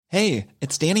Hey,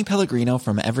 it's Danny Pellegrino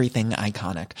from Everything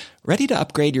Iconic. Ready to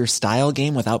upgrade your style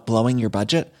game without blowing your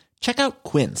budget? Check out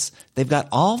Quince. They've got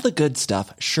all the good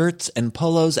stuff, shirts and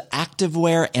polos,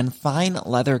 activewear, and fine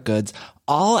leather goods,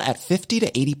 all at 50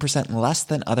 to 80% less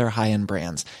than other high-end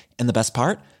brands. And the best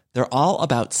part? They're all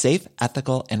about safe,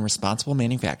 ethical, and responsible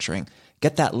manufacturing.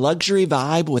 Get that luxury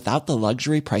vibe without the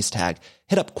luxury price tag.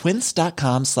 Hit up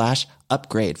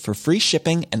quince.com/upgrade for free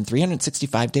shipping and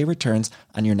 365-day returns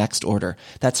on your next order.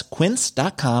 That's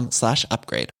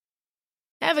quince.com/upgrade.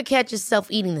 Ever catch yourself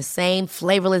eating the same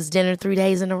flavorless dinner 3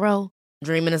 days in a row?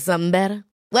 Dreaming of something better?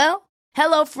 Well,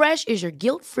 HelloFresh is your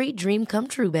guilt-free dream come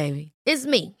true, baby. It's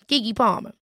me, Keke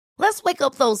Palmer. Let's wake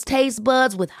up those taste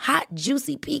buds with hot,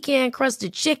 juicy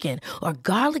pecan-crusted chicken or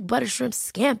garlic butter shrimp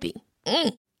scampi.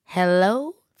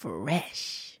 Hello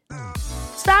Fresh.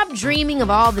 Stop dreaming of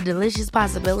all the delicious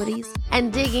possibilities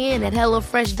and dig in at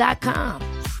HelloFresh.com.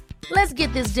 Let's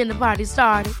get this dinner party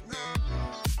started.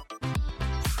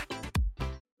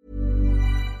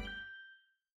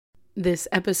 This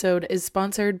episode is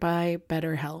sponsored by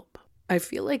BetterHelp. I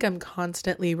feel like I'm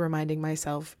constantly reminding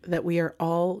myself that we are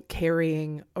all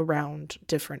carrying around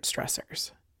different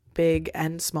stressors, big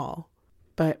and small.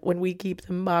 But when we keep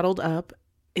them bottled up,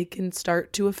 it can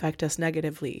start to affect us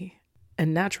negatively.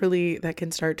 And naturally, that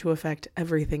can start to affect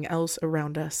everything else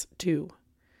around us too.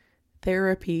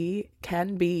 Therapy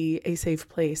can be a safe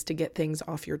place to get things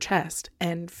off your chest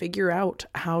and figure out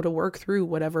how to work through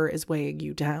whatever is weighing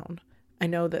you down. I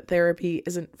know that therapy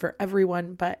isn't for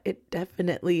everyone, but it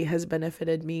definitely has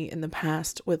benefited me in the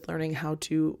past with learning how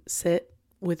to sit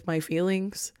with my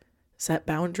feelings, set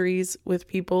boundaries with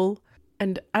people,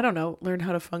 and learn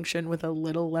how to function with a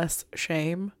little less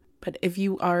shame. But if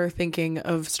you are thinking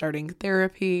of starting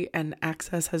therapy and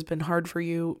access has been hard for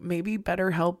you, maybe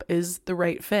BetterHelp is the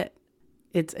right fit.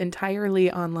 It's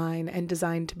entirely online and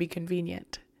designed to be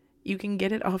convenient. You can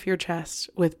get it off your chest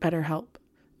with BetterHelp.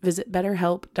 Visit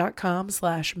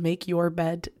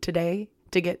BetterHelp.com/makeyourbed today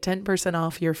to get 10%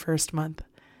 off your first month.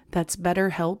 That's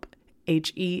BetterHelp,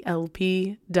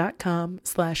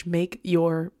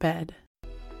 HELP.com/makeyourbed.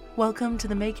 Welcome to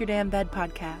the Make Your Damn Bed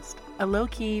podcast, a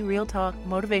low-key, real-talk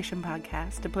motivation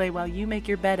podcast to play while you make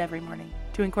your bed every morning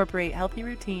to incorporate healthy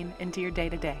routine into your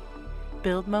day-to-day,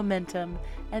 build momentum,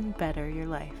 and better your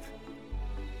life.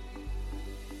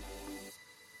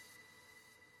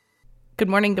 Good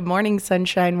morning,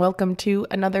 sunshine. Welcome to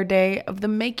another day of the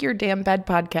Make Your Damn Bed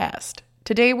podcast.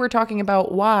 Today we're talking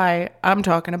about why I'm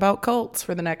talking about cults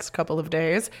for the next couple of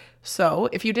days. So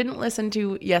if you didn't listen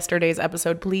to yesterday's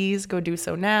episode, please go do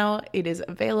so now. It is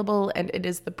available and it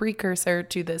is the precursor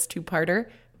to this two-parter.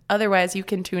 Otherwise, you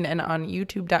can tune in on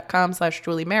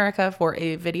youtube.com/JulieMerica for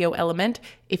a video element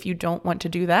if you don't want to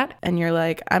do that. And you're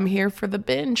like, I'm here for the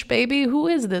binge, baby. Who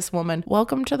is this woman?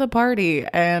 Welcome to the party.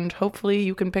 And hopefully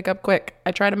you can pick up quick.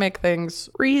 I try to make things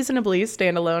reasonably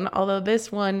standalone, although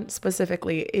this one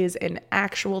specifically is an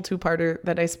actual two-parter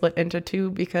that I split into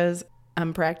two because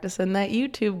I'm practicing that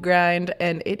YouTube grind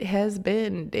and it has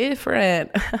been different.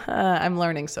 I'm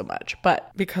learning so much,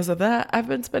 but because of that, I've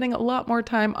been spending a lot more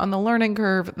time on the learning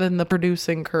curve than the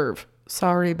producing curve.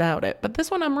 Sorry about it, but this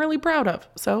one I'm really proud of.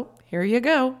 So here you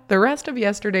go. The rest of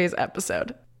yesterday's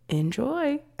episode.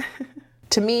 Enjoy.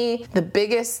 To me, the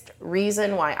biggest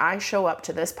reason why I show up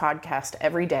to this podcast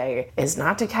every day is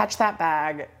not to catch that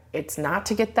bag. It's not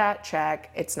to get that check.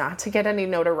 It's not to get any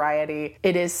notoriety.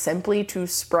 It is simply to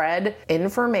spread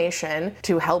information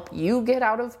to help you get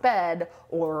out of bed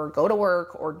or go to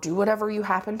work or do whatever you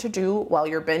happen to do while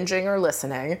you're binging or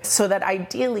listening, so that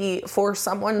ideally for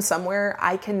someone somewhere,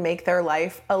 I can make their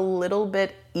life a little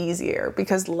bit easier,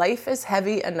 because life is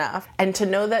heavy enough. And to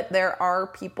know that there are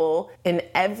people in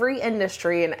every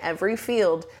industry, in every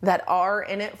field, that are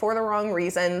in it for the wrong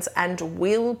reasons and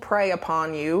will prey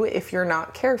upon you if you're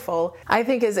not careful, I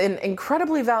think is an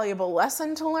incredibly valuable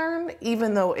lesson to learn,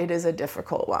 even though it is a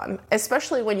difficult one,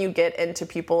 especially when you get into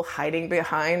people hiding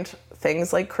behind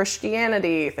things like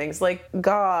Christianity, things like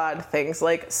God, things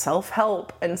like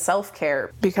self-help and self-care,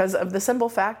 because of the simple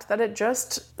fact that it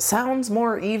just sounds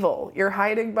more evil. You're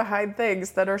hiding behind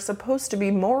things that are supposed to be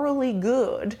morally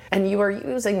good, and you are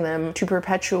using them to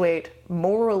perpetuate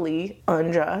morally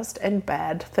unjust and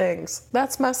bad things.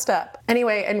 That's messed up.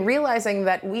 Anyway, and realizing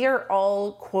that we are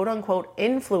all quote-unquote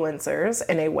influencers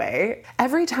in a way,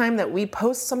 every time that we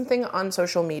post something on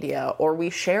social media, or we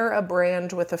share a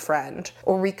brand with a friend,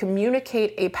 or we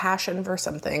communicate a passion for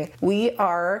something, we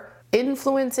are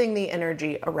influencing the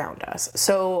energy around us.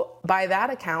 So by that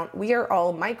account, we are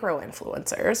all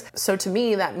micro-influencers. So to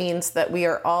me, that means that we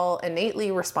are all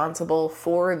innately responsible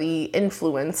for the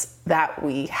influence that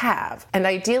we have. And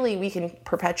ideally, we can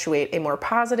perpetuate a more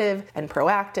positive and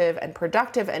proactive and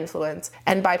productive influence.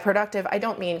 And by productive, I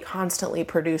don't mean constantly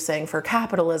producing for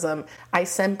capitalism. I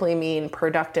simply mean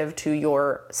productive to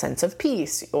your sense of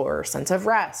peace, your sense of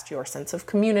rest, your sense of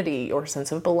community, your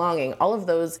sense of belonging, all of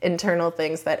those internal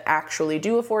things that actually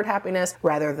do afford happiness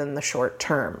rather than the short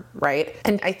term, right?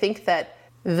 And I think that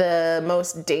the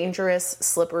most dangerous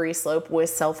slippery slope with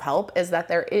self-help is that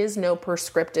there is no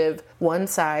prescriptive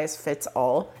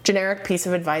one-size-fits-all generic piece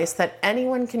of advice that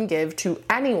anyone can give to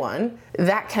anyone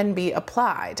that can be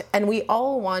applied. And we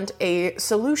all want a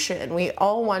solution. We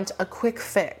all want a quick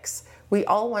fix. We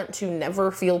all want to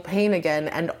never feel pain again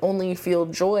and only feel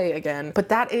joy again, but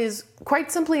that is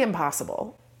quite simply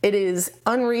impossible. It is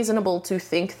unreasonable to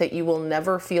think that you will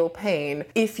never feel pain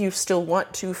if you still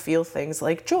want to feel things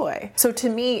like joy. So to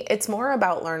me, it's more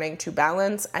about learning to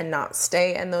balance and not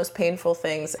stay in those painful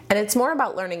things. And it's more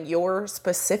about learning your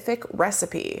specific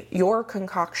recipe, your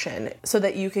concoction, so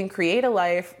that you can create a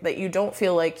life that you don't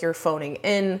feel like you're phoning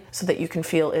in, so that you can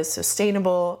feel is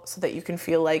sustainable, so that you can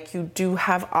feel like you do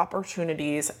have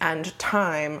opportunities and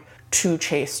time to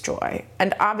chase joy.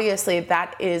 And obviously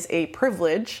that is a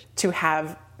privilege to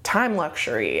have time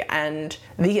luxury and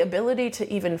the ability to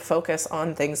even focus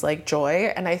on things like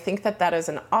joy. And I think that that is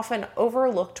an often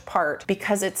overlooked part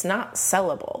because it's not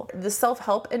sellable. The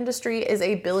self-help industry is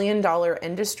a billion-dollar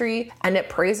industry and it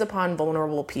preys upon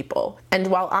vulnerable people. And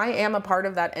while I am a part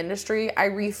of that industry, I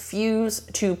refuse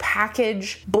to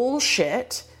package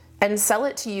bullshit and sell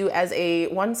it to you as a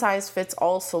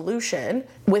one-size-fits-all solution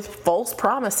with false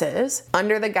promises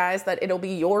under the guise that it'll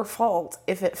be your fault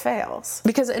if it fails.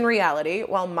 Because in reality,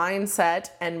 while mindset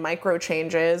and micro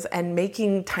changes and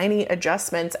making tiny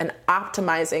adjustments and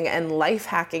optimizing and life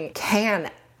hacking can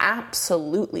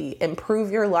absolutely improve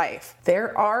your life,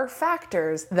 there are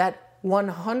factors that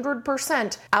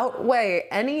 100% outweigh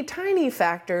any tiny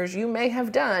factors you may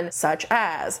have done, such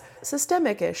as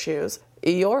systemic issues,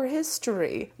 your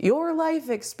history, your life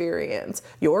experience,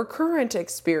 your current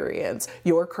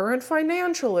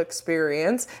financial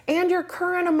experience, and your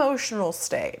current emotional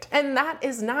state. And that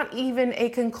is not even a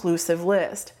conclusive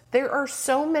list. There are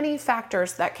so many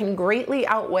factors that can greatly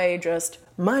outweigh just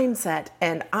mindset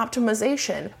and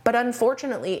optimization. But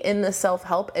unfortunately, in the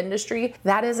self-help industry,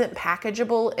 that isn't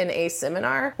packageable in a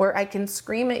seminar where I can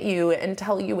scream at you and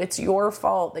tell you it's your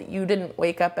fault that you didn't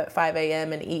wake up at 5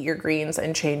 a.m. and eat your greens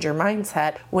and change your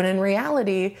mindset, when in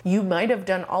reality, you might have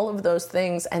done all of those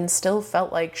things and still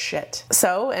felt like shit.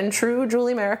 So, in true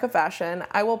Julie Merica fashion,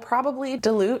 I will probably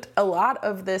dilute a lot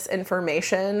of this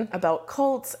information about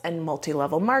cults and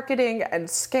multi-level marketing and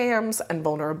scams and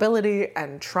vulnerability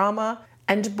and trauma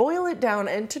and boil it down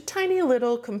into tiny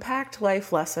little compact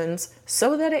life lessons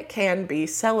so that it can be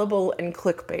sellable and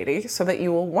clickbaity, so that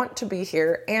you will want to be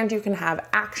here and you can have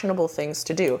actionable things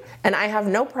to do. And I have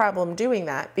no problem doing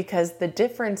that because the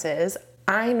difference is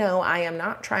I know I am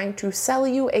not trying to sell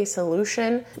you a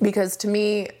solution, because to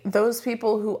me, those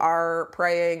people who are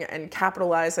preying and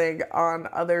capitalizing on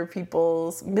other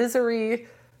people's misery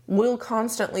will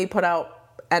constantly put out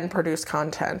and produce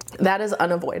content. That is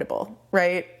unavoidable,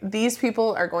 right? These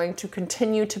people are going to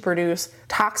continue to produce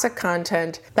toxic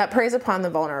content that preys upon the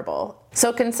vulnerable.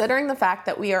 So considering the fact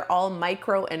that we are all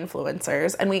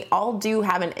micro-influencers and we all do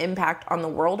have an impact on the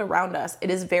world around us, it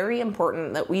is very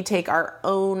important that we take our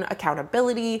own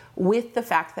accountability with the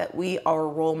fact that we are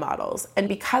role models. And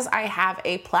because I have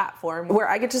a platform where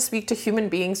I get to speak to human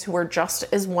beings who are just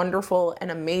as wonderful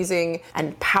and amazing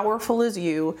and powerful as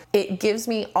you, it gives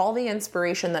me all the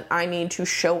inspiration that I need to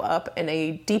show up in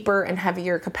a deeper and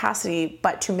heavier capacity,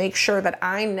 but to make sure that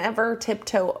I never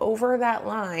tiptoe over that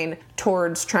line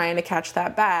towards trying to catch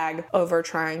that bag over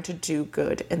trying to do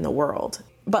good in the world.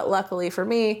 But luckily for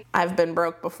me, I've been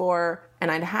broke before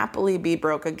and I'd happily be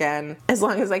broke again as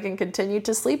long as I can continue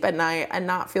to sleep at night and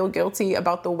not feel guilty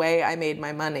about the way I made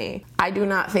my money. I do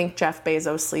not think Jeff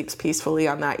Bezos sleeps peacefully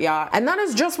on that yacht. And that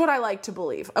is just what I like to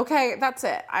believe. Okay, that's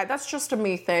it. That's just a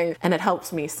me thing. And it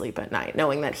helps me sleep at night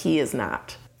knowing that he is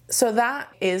not. So that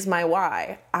is my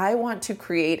why. I want to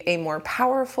create a more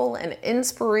powerful and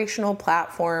inspirational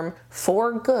platform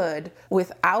for good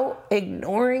without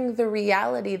ignoring the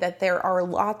reality that there are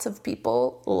lots of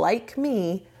people like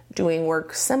me doing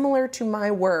work similar to my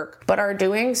work, but are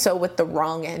doing so with the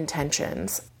wrong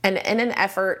intentions. And in an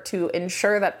effort to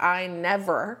ensure that I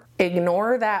never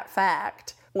ignore that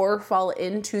fact or fall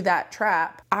into that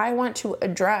trap, I want to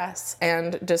address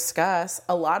and discuss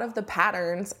a lot of the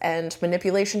patterns and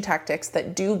manipulation tactics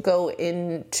that do go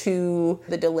into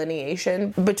the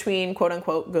delineation between quote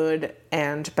unquote good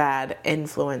and bad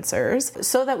influencers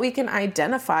so that we can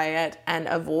identify it and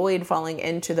avoid falling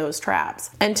into those traps.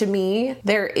 And to me,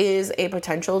 there is a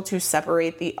potential to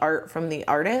separate the art from the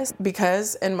artist,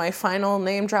 because in my final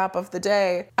name drop of the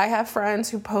day, I have friends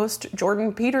who post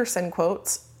Jordan Peterson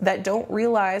quotes that don't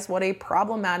realize what a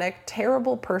problematic,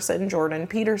 terrible person Jordan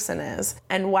Peterson is.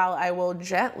 And while I will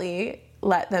gently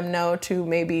let them know to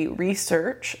maybe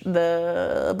research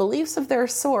the beliefs of their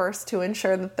source to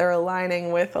ensure that they're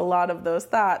aligning with a lot of those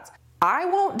thoughts, I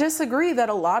won't disagree that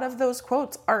a lot of those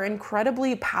quotes are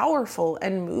incredibly powerful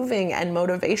and moving and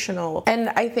motivational. And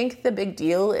I think the big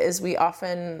deal is we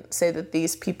often say that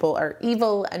these people are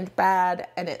evil and bad,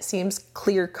 and it seems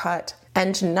clear cut,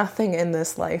 and nothing in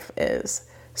this life is.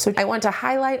 So I want to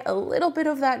highlight a little bit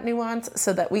of that nuance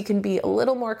so that we can be a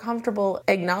little more comfortable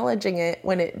acknowledging it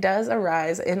when it does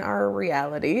arise in our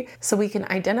reality, so we can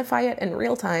identify it in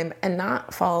real time and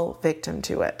not fall victim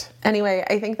to it. Anyway,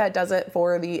 I think that does it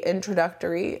for the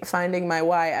introductory Finding My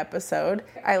Why episode.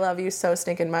 I love you so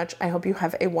stinking much. I hope you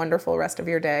have a wonderful rest of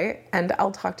your day, and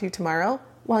I'll talk to you tomorrow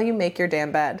while you make your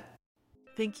damn bed.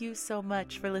 Thank you so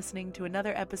much for listening to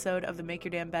another episode of the Make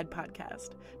Your Damn Bed podcast.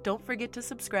 Don't forget to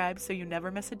subscribe so you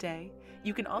never miss a day.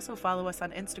 You can also follow us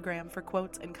on Instagram for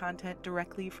quotes and content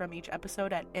directly from each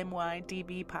episode at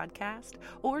MYDB Podcast,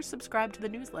 or subscribe to the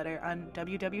newsletter on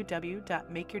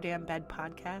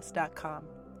www.makeyourdamnbedpodcast.com.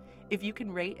 If you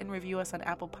can rate and review us on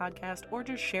Apple Podcast, or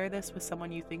just share this with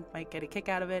someone you think might get a kick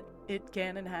out of it, it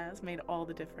can and has made all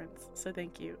the difference. So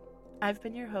thank you. I've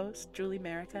been your host, Julie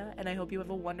Merica, and I hope you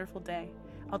have a wonderful day.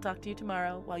 I'll talk to you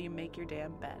tomorrow while you make your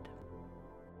damn bed.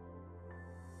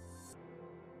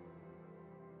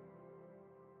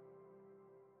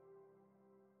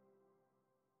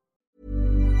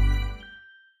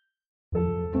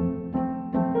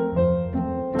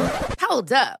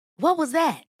 Hold up. What was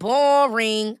that?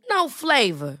 Boring. No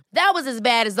flavor. That was as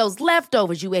bad as those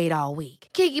leftovers you ate all week.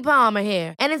 Keke Palmer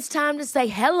here, and it's time to say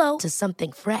hello to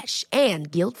something fresh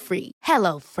and guilt-free.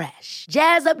 Hello Fresh.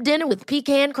 Jazz up dinner with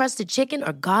pecan-crusted chicken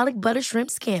or garlic butter shrimp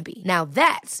scampi. Now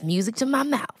that's music to my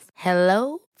mouth.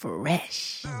 Hello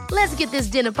Fresh. Let's get this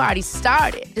dinner party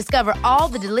started. Discover all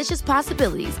the delicious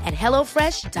possibilities at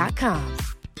HelloFresh.com.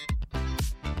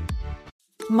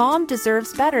 Mom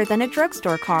deserves better than a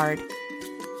drugstore card.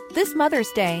 This Mother's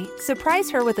Day,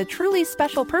 surprise her with a truly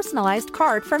special personalized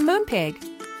card from Moonpig.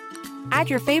 Add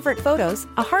your favorite photos,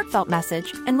 a heartfelt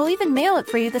message, and we'll even mail it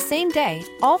for you the same day,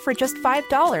 all for just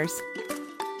 $5.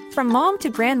 From mom to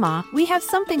grandma, we have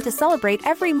something to celebrate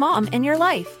every mom in your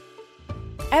life.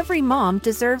 Every mom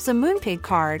deserves a Moonpig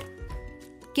card.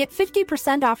 Get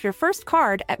 50% off your first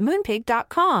card at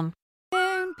Moonpig.com.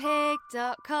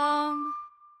 Moonpig.com.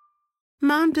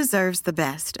 Mom deserves the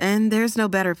best, and there's no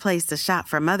better place to shop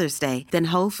for Mother's Day than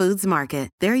Whole Foods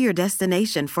Market. They're your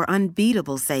destination for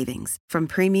unbeatable savings, from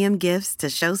premium gifts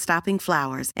to show-stopping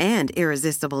flowers and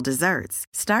irresistible desserts.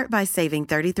 Start by saving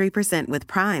 33% with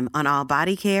Prime on all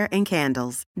body care and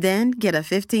candles. Then get a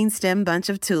 15-stem bunch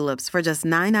of tulips for just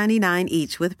 $9.99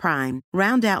 each with Prime.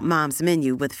 Round out Mom's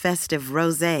menu with festive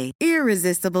rosé,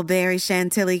 irresistible berry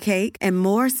chantilly cake, and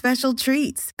more special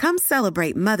treats. Come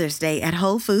celebrate Mother's Day at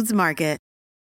Whole Foods Market.